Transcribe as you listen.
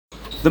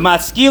The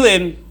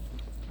Maskilim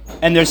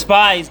and their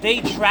spies,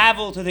 they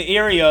travel to the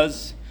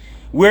areas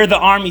where the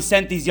army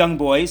sent these young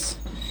boys.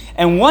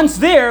 And once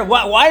there,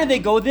 why did they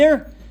go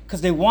there?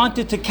 Because they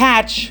wanted to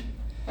catch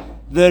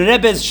the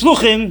Rebbe's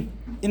shluchim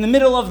in the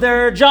middle of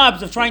their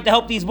jobs of trying to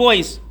help these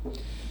boys.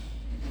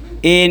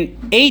 In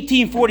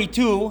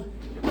 1842,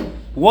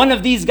 one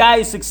of these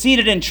guys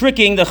succeeded in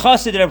tricking the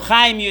Chassid Reb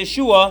Chaim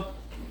Yeshua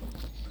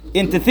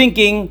into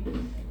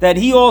thinking that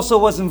he also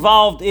was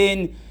involved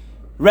in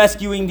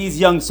rescuing these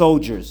young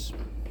soldiers.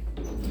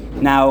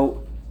 Now,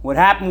 what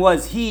happened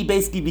was he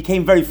basically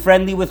became very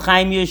friendly with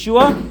Chaim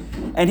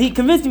Yeshua, and he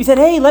convinced him. He said,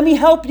 "Hey, let me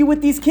help you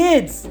with these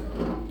kids,"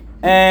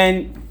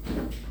 and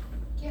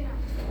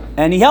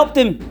he helped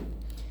him.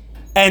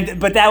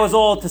 But that was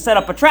all to set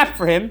up a trap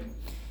for him.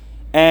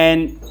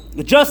 And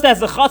just as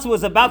the chassid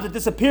was about to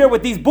disappear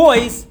with these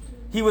boys,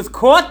 he was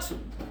caught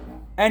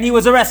and he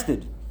was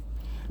arrested.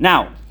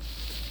 Now,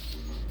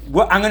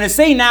 what I'm going to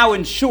say now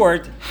in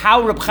short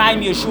how Reb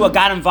Chaim Yeshua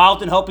got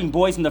involved in helping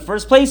boys in the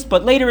first place,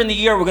 but later in the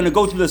year we're going to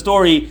go through the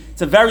story.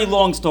 It's a very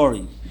long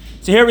story.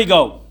 So here we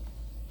go.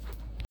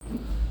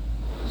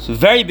 So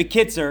very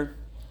bekitzer,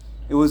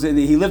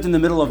 he lived in the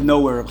middle of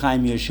nowhere, Reb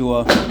Chaim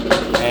Yeshua,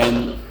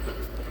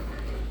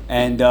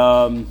 and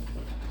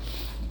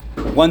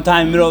one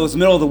time, it was the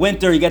middle of the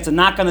winter, he gets a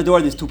knock on the door,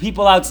 there's two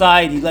people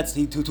outside, he tells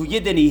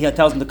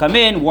them to come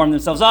in, warm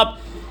themselves up,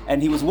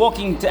 and he was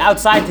walking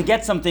outside to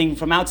get something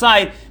from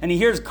outside, and he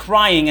hears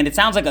crying, and it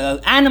sounds like an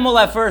animal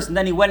at first, and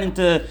then he went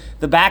into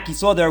the back, he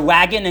saw their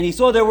wagon, and he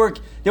saw there were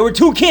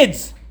two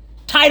kids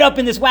tied up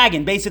in this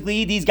wagon.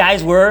 Basically, these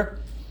guys were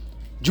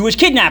Jewish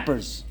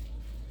kidnappers.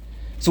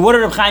 So what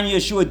did Reb Chaim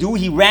Yeshua do?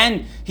 He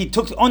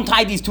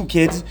untied these two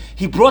kids,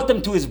 he brought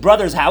them to his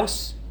brother's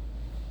house,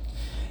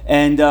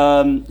 and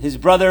his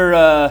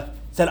brother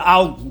said,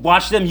 "I'll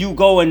watch them. You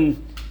go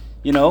and,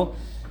 get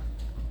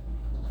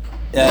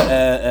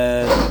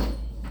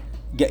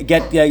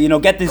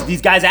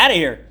these guys out of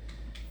here."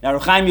 Now,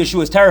 Reb Chaim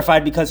Yeshua is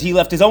terrified because he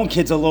left his own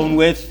kids alone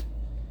with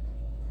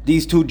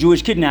these two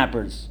Jewish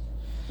kidnappers.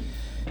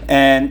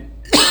 And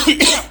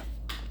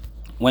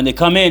when they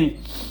come in,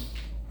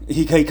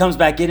 he comes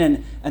back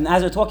in, and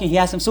as they're talking, he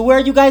asks them, "So where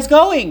are you guys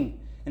going?"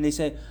 And they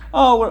say,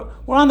 "Oh,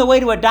 we're on the way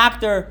to a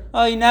doctor. Oh,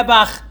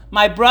 Nebach,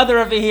 my brother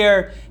over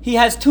here, he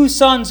has two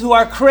sons who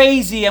are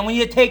crazy, and we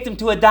need to take them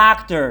to a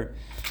doctor."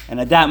 And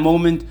at that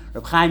moment,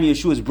 Reb Chaim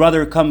Yeshua's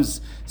brother comes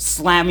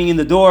slamming in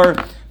the door.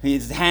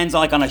 His hands are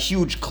like on a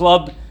huge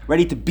club,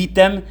 ready to beat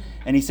them.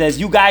 And he says,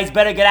 "You guys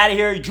better get out of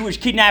here, you Jewish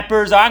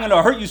kidnappers, or I'm going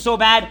to hurt you so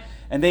bad."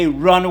 And they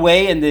run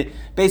away, and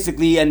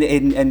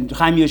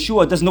Chaim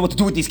Yeshua doesn't know what to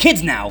do with these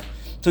kids now.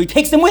 So he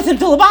takes them with him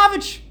to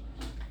Lubavitch.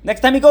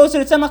 Next time he goes to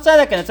the Tzemach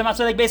Tzedek, and the Tzemach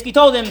Tzedek basically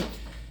told him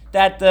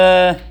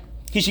that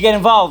he should get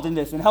involved in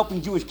this and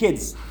helping Jewish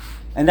kids.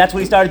 And that's what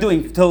he started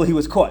doing until he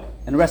was caught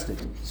and arrested.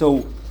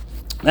 So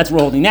that's what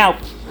we're holding. Now,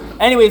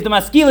 anyways, the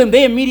Maskilim,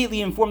 they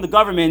immediately informed the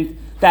government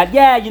that,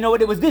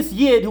 it was this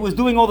Yid who was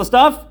doing all the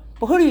stuff,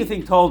 but who do you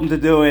think told him to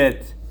do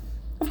it?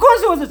 Of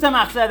course it was the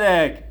Tzemach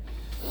Tzedek,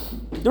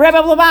 the Rebbe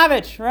of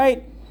Lubavitch,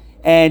 right?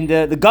 And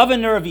the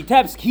governor of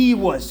Vitebsk, he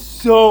was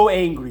so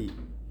angry.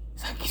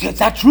 He said, "Is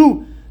that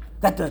true?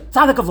 That the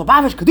Tzaddik of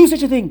Lubavitch could do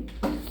such a thing?"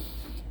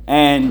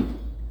 And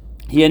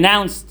he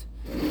announced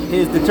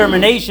his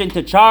determination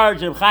to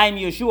charge Reb Chaim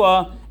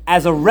Yeshua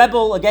as a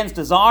rebel against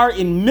the Tsar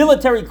in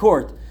military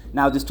court.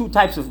 Now, there's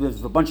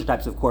a bunch of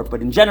types of court,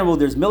 but in general,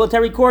 there's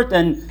military court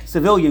and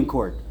civilian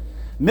court.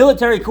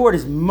 Military court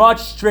is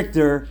much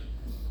stricter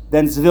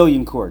than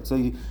civilian court. So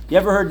you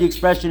ever heard the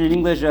expression in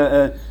English,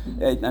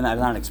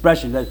 not an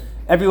expression, that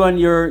everyone,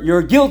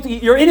 you're guilty,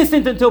 you're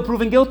innocent until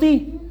proven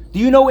guilty? Do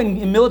you know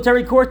in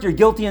military court, you're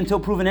guilty until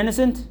proven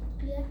innocent?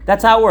 Yeah.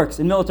 That's how it works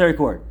in military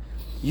court.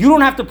 You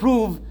don't have to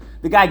prove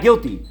the guy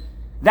guilty.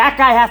 That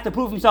guy has to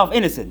prove himself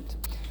innocent.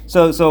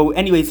 So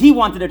anyways, he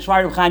wanted to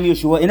try Reb Chaim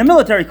Yeshua in a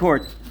military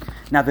court.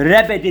 Now the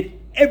Rebbe did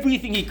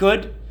everything he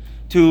could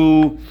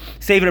to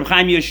save Reb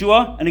Chaim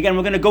Yeshua. And again,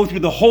 we're going to go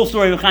through the whole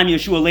story of Reb Chaim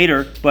Yeshua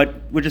later,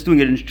 but we're just doing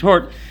it in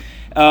short.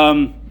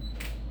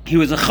 He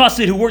was a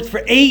chassid who worked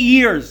for 8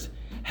 years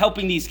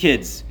helping these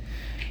kids.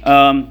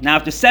 Now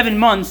after 7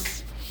 months,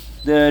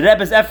 the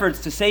Rebbe's efforts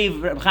to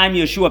save Reb Chaim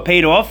Yeshua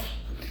paid off,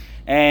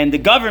 and the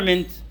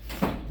government,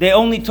 they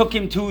only took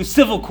him to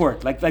civil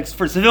court, like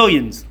for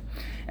civilians.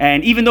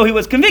 And even though he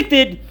was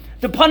convicted,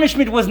 the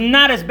punishment was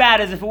not as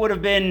bad as if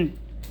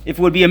it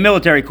would be a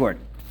military court.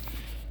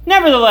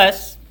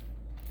 Nevertheless,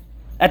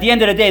 at the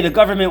end of the day, the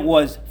government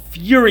was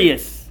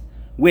furious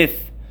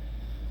with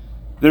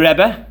the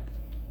Rebbe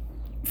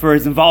for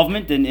his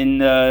involvement in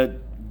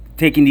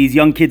taking these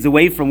young kids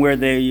away from where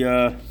they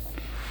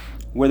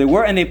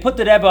were, and they put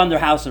the Rebbe under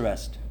house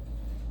arrest,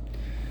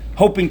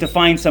 hoping to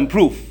find some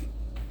proof.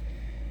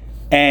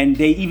 And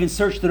they even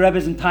searched the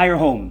Rebbe's entire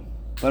home.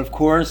 But of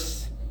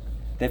course,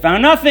 they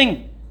found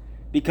nothing,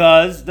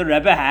 because the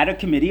Rebbe had a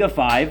committee of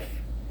 5,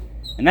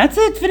 and that's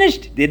it,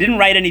 finished. They didn't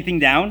write anything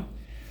down,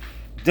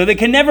 so they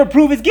can never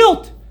prove his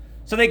guilt.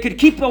 So they could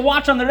keep a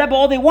watch on the Rebbe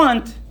all they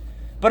want,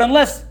 but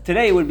unless,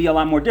 today it would be a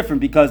lot more different,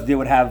 because they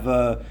would have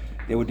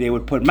They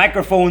would put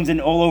microphones in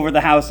all over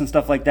the house and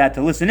stuff like that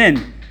to listen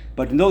in.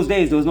 But in those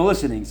days, there was no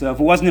listening. So if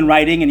it wasn't in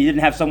writing and you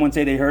didn't have someone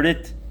say they heard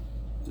it,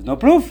 there's no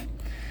proof.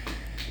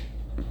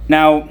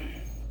 Now,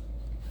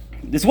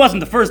 this wasn't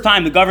the first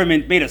time the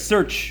government made a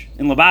search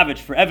in Lubavitch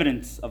for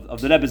evidence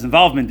of the Rebbe's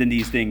involvement in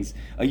these things.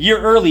 A year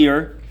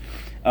earlier,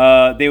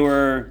 they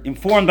were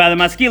informed by the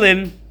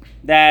Maskilim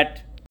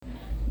that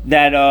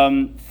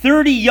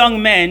 30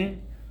 young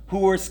men who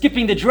were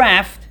skipping the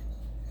draft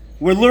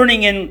were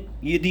learning in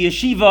the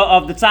yeshiva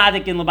of the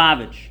Tzaddik in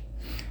Lubavitch.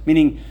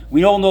 Meaning,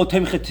 we all know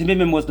Tzemach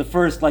Tzedek was the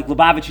first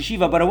Lubavitch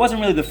yeshiva, but it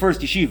wasn't really the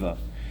first yeshiva.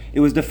 It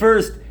was the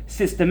first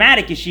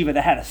systematic yeshiva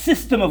that had a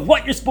system of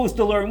what you're supposed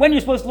to learn, when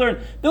you're supposed to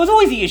learn. There was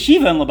always a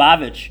yeshiva in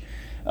Lubavitch.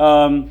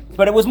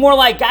 But it was more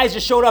like guys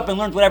just showed up and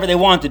learned whatever they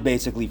wanted,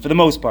 basically, for the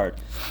most part.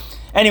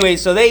 Anyway,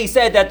 so they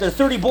said that the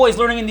 30 boys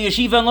learning in the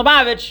yeshiva in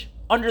Lubavitch,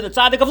 under the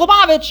Tzaddik of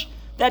Lubavitch,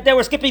 that they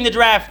were skipping the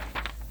draft.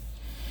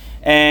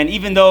 And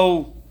even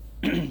though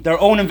their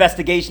own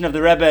investigation of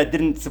the Rebbe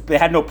they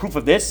had no proof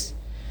of this,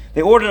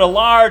 they ordered a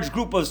large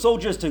group of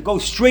soldiers to go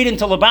straight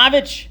into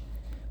Lubavitch.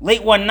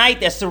 Late one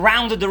night, they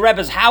surrounded the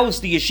Rebbe's house,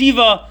 the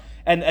yeshiva,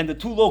 and the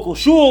 2 local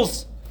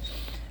shuls.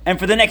 And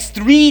for the next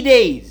 3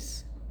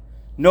 days,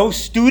 no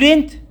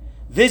student,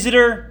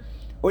 visitor,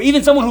 or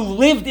even someone who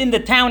lived in the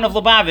town of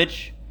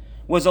Lubavitch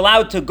was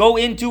allowed to go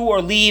into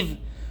or leave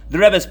the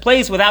Rebbe's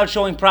place without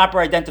showing proper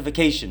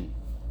identification.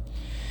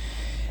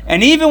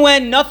 And even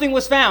when nothing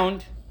was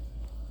found,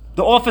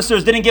 the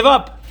officers didn't give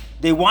up.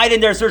 They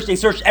widened their search. They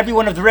searched every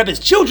one of the Rebbe's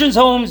children's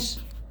homes.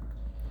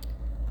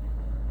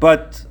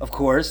 But, of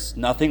course,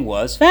 nothing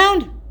was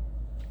found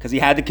because he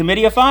had the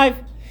committee of 5.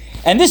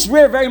 And this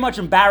very much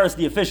embarrassed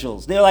the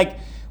officials. They're like,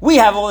 we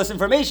have all this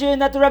information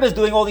that the Rebbe is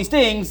doing all these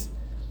things.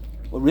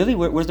 Well, really?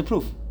 Where's the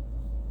proof?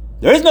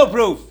 There is no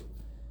proof.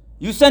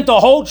 You sent a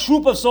whole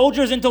troop of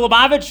soldiers into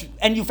Lubavitch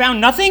and you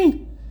found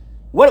nothing?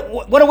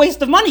 What a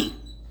waste of money.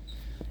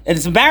 And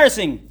it's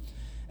embarrassing.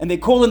 And they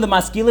call in the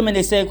Maskilim and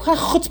they say, what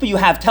chutzpah you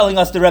have telling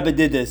us the Rebbe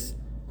did this?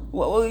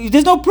 Well,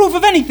 there's no proof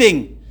of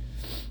anything.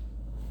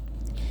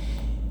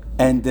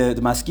 And the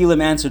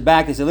Maskilim answered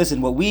back. They said,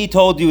 listen, what we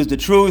told you is the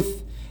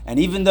truth. And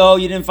even though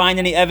you didn't find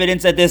any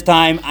evidence at this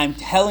time, I'm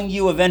telling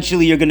you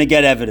eventually you're going to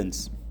get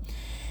evidence.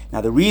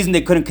 Now, the reason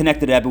they couldn't connect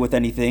the Rebbe with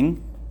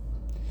anything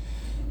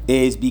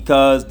is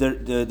because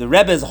the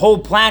Rebbe's whole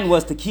plan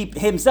was to keep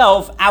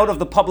himself out of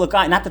the public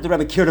eye. Not that the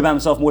Rebbe cared about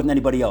himself more than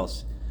anybody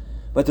else.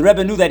 But the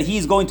Rebbe knew that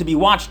he's going to be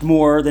watched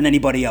more than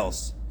anybody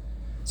else.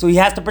 So he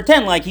has to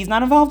pretend like he's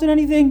not involved in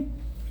anything.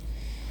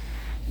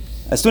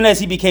 As soon as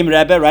he became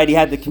Rebbe, right, he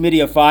had the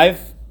committee of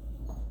 5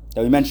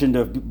 that we mentioned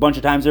a bunch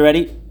of times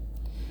already.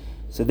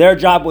 So their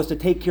job was to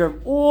take care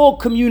of all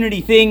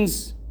community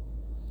things,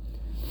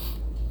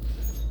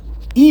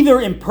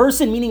 either in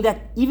person, meaning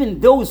that even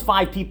those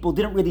 5 people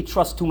didn't really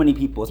trust too many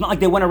people. It's not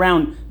like they went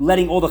around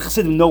letting all the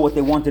Chassidim know what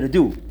they wanted to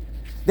do.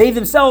 They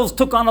themselves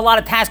took on a lot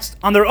of tasks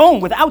on their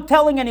own without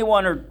telling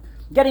anyone or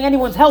getting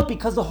anyone's help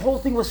because the whole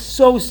thing was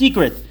so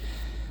secret.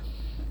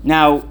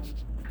 Now,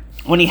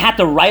 when he had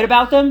to write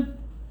about them,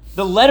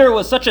 the letter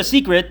was such a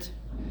secret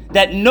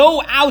that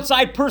no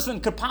outside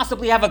person could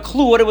possibly have a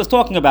clue what it was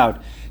talking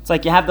about. It's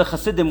like you have the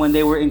Hasidim when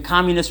they were in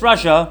communist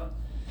Russia.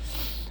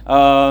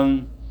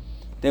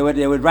 They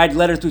would write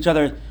letters to each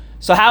other.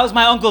 So how's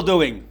my uncle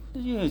doing?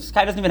 This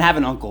guy doesn't even have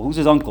an uncle. Who's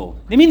his uncle?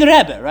 They mean the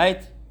Rebbe,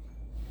 right?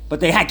 But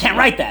they can't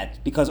write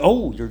that because,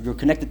 you're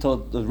connected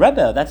to the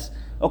Rebbe. That's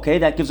okay.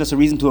 That gives us a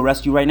reason to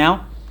arrest you right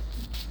now.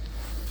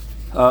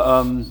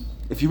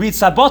 If you read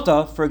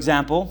Sabota, for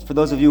example, for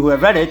those of you who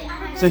have read it,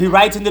 so he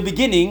writes in the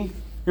beginning,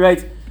 he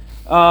writes,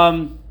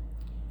 and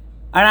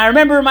I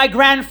remember my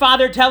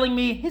grandfather telling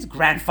me, his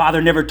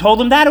grandfather never told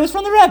him that. It was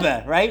from the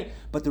Rebbe, right?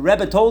 But the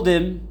Rebbe told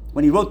him,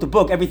 when he wrote the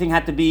book, everything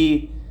had to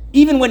be,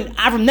 even when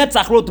Avram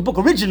Netzach wrote the book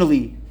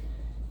originally,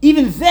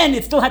 even then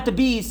it still had to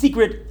be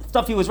secret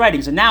stuff he was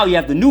writing. So now you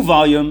have the new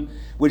volume,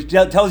 which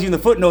tells you in the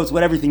footnotes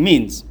what everything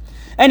means.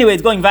 Anyway,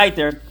 it's going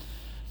weiter.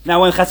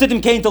 Now when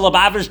Hasidim came to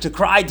Lubavitch to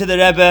cry to the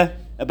Rebbe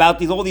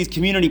about all these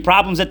community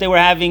problems that they were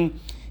having,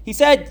 he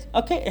said,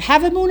 okay,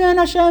 have emunah in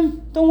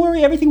Hashem. Don't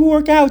worry, everything will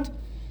work out.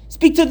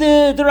 Speak to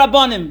the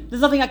Rabbanim.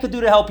 There's nothing I could do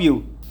to help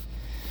you.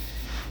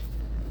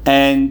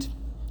 And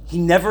he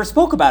never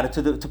spoke about it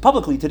to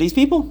publicly to these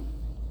people.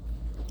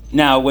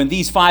 Now, when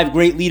these 5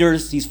 great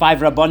leaders, these 5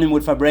 Rabbanim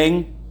would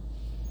farbring,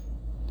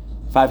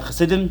 5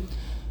 Chassidim,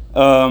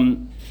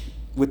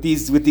 with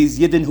these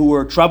Yidden who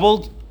were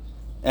troubled,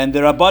 and the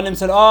Rabbanim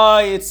said,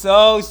 it's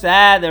so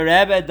sad, the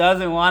Rebbe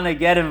doesn't want to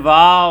get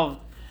involved.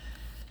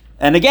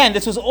 And again,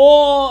 this was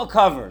all a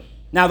cover.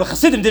 Now, the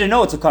Chassidim didn't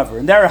know it's a cover.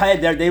 In their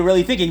head, they're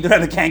really thinking the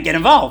Rebbe can't get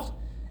involved.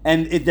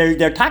 And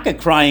they're taka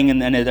crying,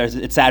 and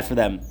it's sad for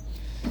them.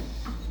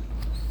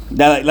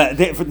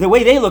 The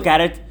way they look at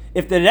it,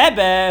 if the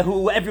Rebbe,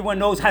 who everyone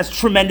knows has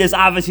tremendous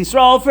Avos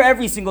Yisrael for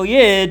every single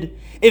Yid,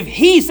 if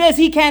he says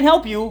he can't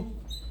help you,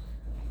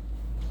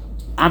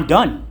 I'm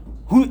done.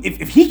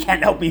 If he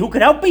can't help me, who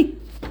could help me?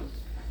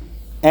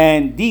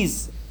 And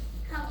these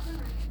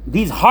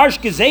these harsh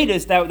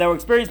gezedas that were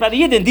experienced by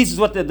the Yidden, this is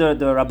what the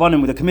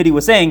Rabbanim, the committee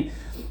was saying,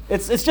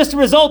 it's just a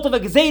result of a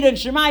gezeda and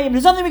Shemayim.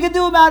 There's nothing we can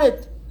do about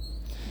it.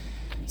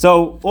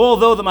 So,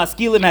 although the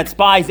Maskilim had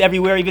spies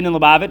everywhere, even in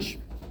Lubavitch,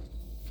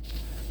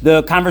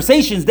 the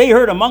conversations they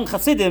heard among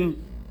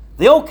Hasidim,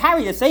 they all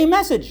carry the same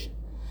message.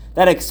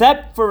 That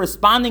except for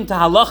responding to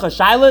halacha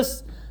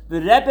shailas, the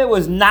Rebbe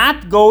was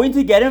not going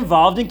to get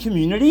involved in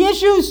community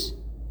issues.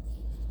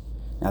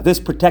 Now this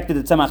protected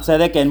the Tzemach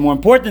Tzedek, and more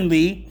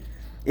importantly,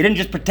 it didn't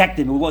just protect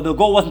him. The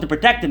goal wasn't to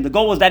protect him. The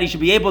goal was that he should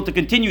be able to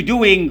continue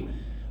doing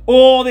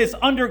all this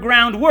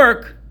underground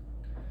work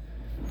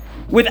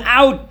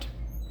without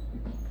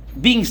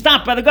being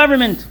stopped by the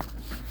government.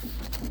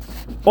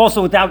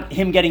 Also without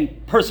him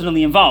getting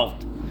personally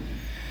involved.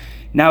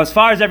 Now, as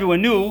far as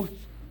everyone knew,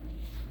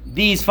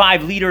 these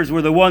 5 leaders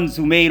were the ones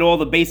who made all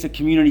the basic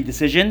community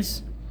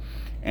decisions.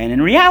 And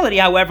in reality,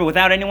 however,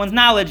 without anyone's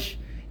knowledge,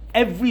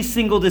 every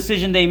single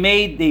decision they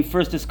made, they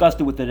first discussed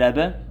it with the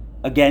Rebbe.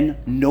 Again,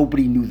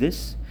 nobody knew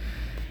this.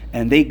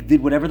 And they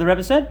did whatever the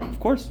Rebbe said, of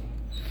course.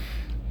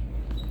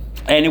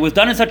 And it was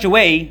done in such a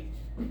way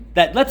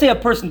that, let's say a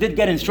person did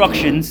get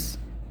instructions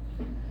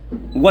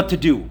what to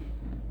do.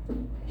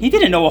 He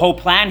didn't know a whole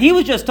plan. He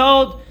was just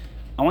told,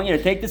 I want you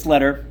to take this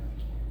letter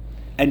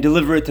and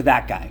deliver it to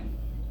that guy.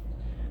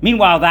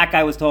 Meanwhile, that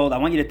guy was told, I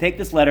want you to take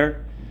this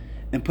letter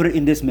and put it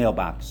in this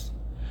mailbox.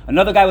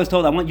 Another guy was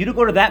told, I want you to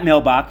go to that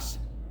mailbox,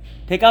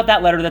 take out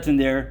that letter that's in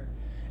there,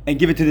 and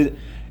give it to the...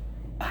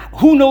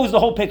 Who knows the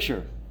whole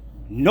picture?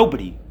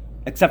 Nobody,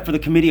 except for the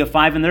committee of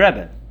 5 and the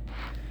Rebbe.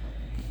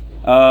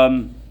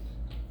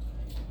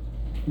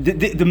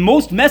 The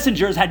most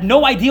messengers had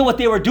no idea what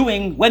they were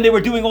doing when they were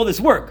doing all this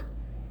work.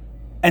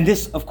 And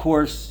this, of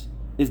course,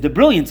 is the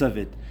brilliance of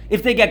it.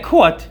 If they get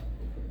caught,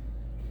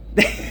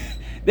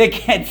 they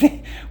can't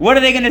say, what are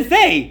they going to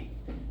say?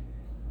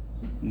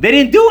 They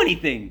didn't do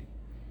anything.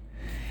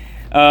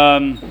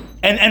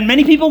 And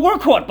many people were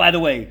caught, by the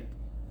way.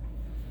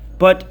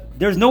 But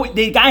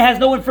the guy has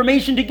no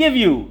information to give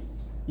you.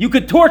 You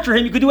could torture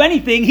him, you could do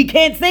anything. He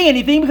can't say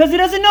anything because he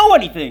doesn't know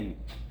anything.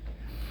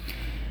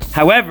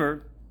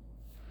 However,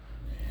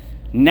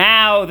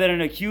 now that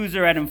an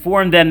accuser had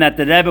informed them that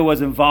the Rebbe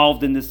was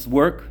involved in this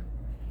work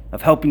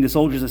of helping the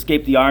soldiers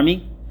escape the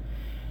army,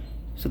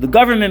 so the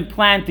government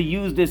planned to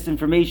use this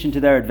information to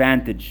their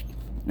advantage.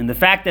 And the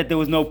fact that there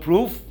was no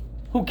proof,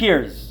 who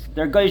cares?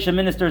 They're Goyish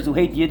ministers who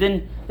hate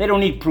Yidden. They don't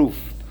need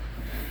proof.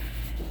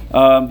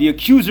 The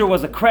accuser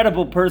was a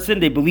credible person.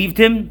 They believed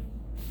him.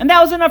 And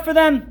that was enough for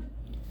them.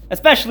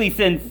 Especially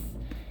since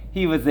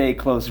he was a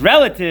close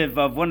relative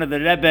of one of the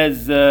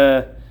Rebbe's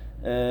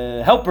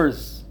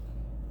helpers.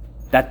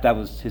 That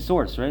was his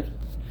source, right?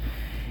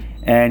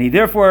 And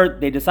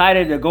they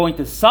decided they're going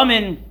to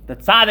summon the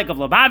Tzaddik of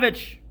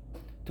Lubavitch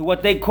to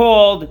what they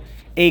called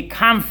a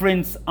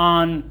conference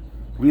on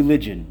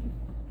religion.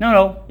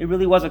 No, it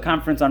really was a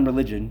conference on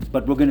religion,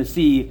 but we're going to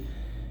see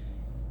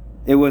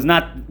it was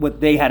not what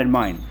they had in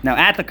mind. Now,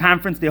 at the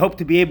conference, they hoped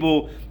to be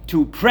able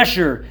to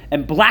pressure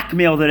and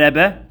blackmail the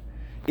Rebbe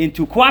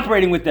into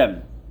cooperating with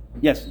them.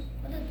 Yes?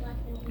 What does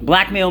blackmail mean?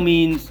 Blackmail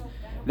means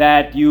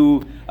that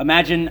you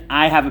imagine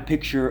I have a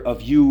picture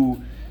of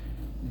you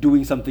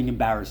doing something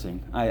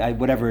embarrassing. I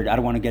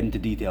don't want to get into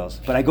details.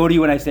 But I go to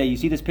you and I say, you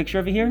see this picture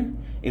over here?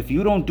 If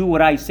you don't do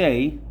what I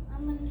say,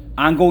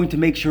 I'm going to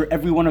make sure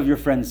every one of your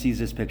friends sees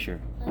this picture.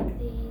 Like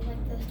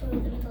the story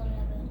of the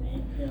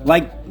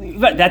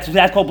Mittel Rebbe.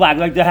 That's called black.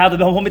 Like how the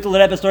whole Mittel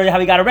Rebbe story, how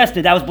he got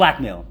arrested, that was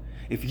blackmail.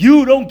 If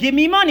you don't give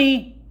me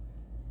money,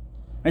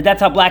 right,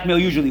 that's how blackmail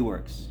usually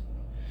works.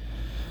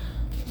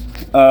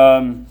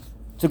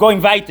 So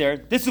going weiter,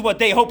 this is what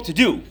they hope to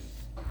do.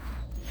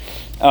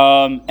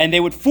 And they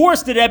would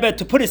force the Rebbe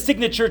to put his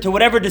signature to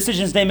whatever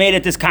decisions they made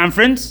at this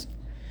conference.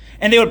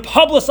 And they would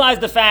publicize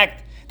the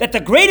fact that the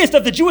greatest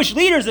of the Jewish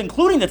leaders,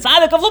 including the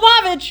Tzaddik of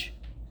Lubavitch,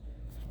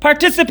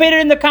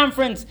 participated in the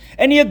conference.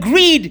 And he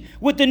agreed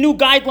with the new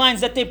guidelines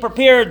that they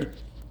prepared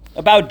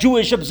about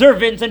Jewish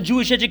observance and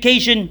Jewish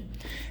education.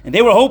 And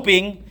they were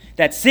hoping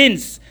that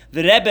since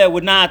the Rebbe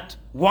would not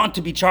want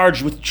to be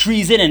charged with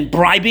treason and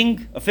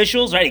bribing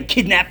officials, right, and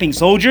kidnapping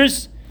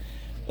soldiers,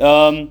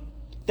 that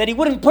he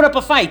wouldn't put up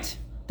a fight.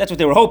 That's what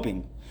they were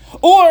hoping.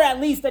 Or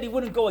at least that he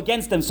wouldn't go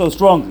against them so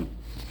strongly.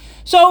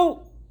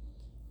 So,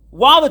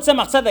 while the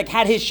Tzemach Tzedek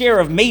had his share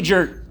of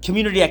major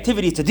community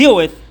activities to deal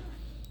with,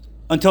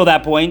 until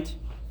that point,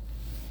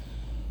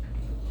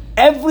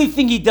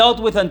 everything he dealt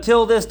with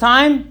until this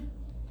time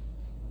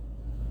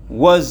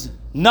was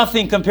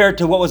nothing compared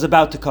to what was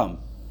about to come.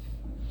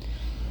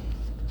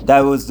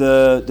 That was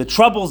the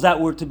troubles that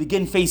were to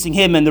begin facing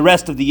him and the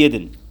rest of the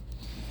Yidden.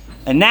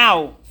 And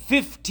now,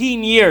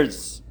 15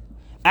 years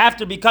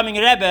after becoming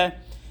a Rebbe,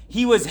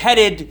 he was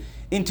headed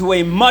into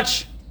a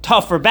much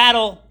tougher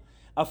battle,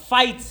 a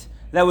fight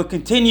that would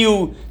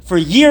continue for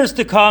years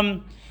to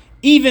come,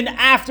 even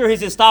after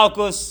his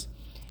Istalkus.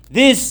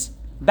 This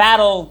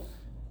battle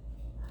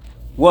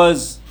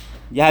was,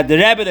 you had the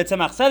Rebbe, the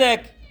Tzemach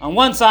Tzedek, on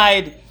one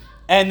side,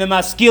 and the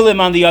Maskilim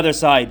on the other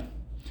side,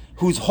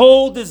 whose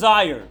whole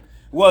desire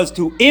was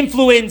to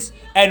influence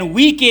and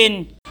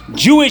weaken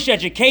Jewish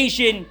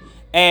education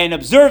and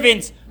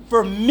observance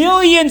for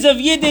millions of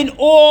Yidden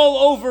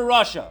all over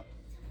Russia.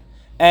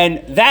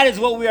 And that is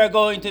what we are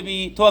going to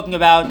be talking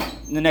about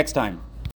the next time.